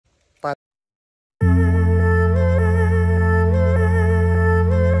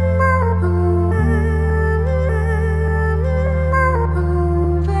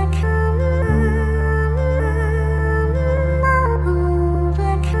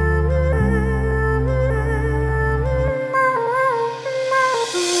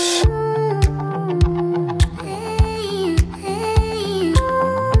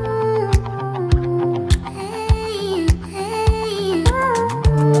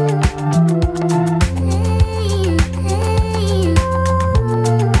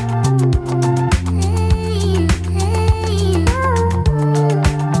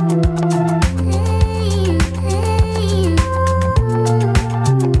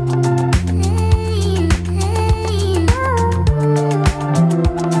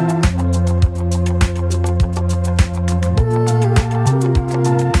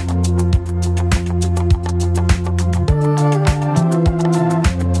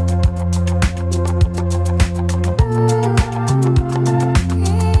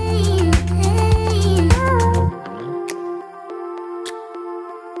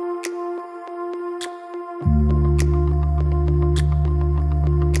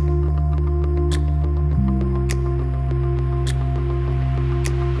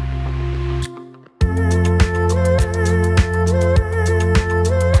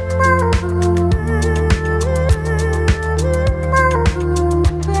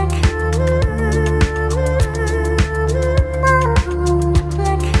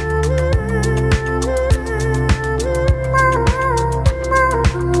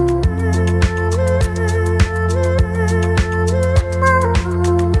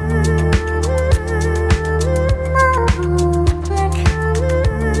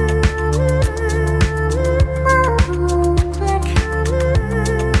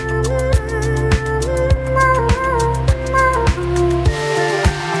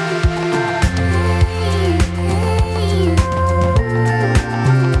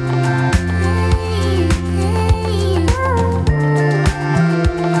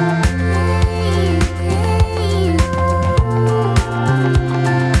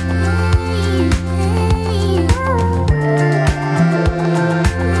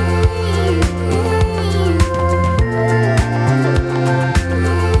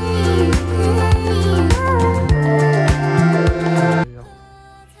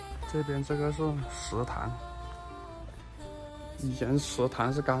这个是食堂，以前食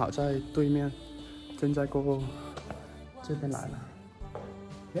堂是刚好在对面，现在过后这边来了。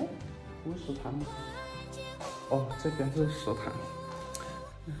哎，不是食堂吗？哦，这边是食堂，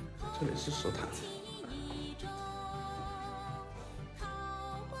这里是食堂。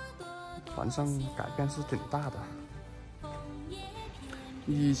反正改变是挺大的。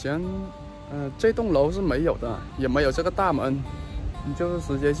以前，这栋楼是没有的，也没有这个大门。 你就是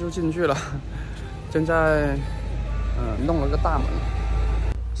直接就进去了，现在，弄了个大门。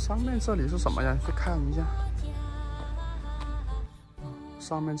上面这里是什么呀？去看一下。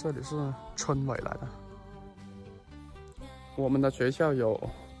上面这里是村委来的。我们的学校有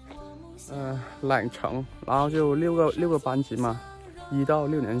，2层，然后就六个班级嘛，1到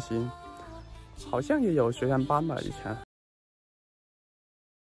6年级，好像也有学前班吧以前。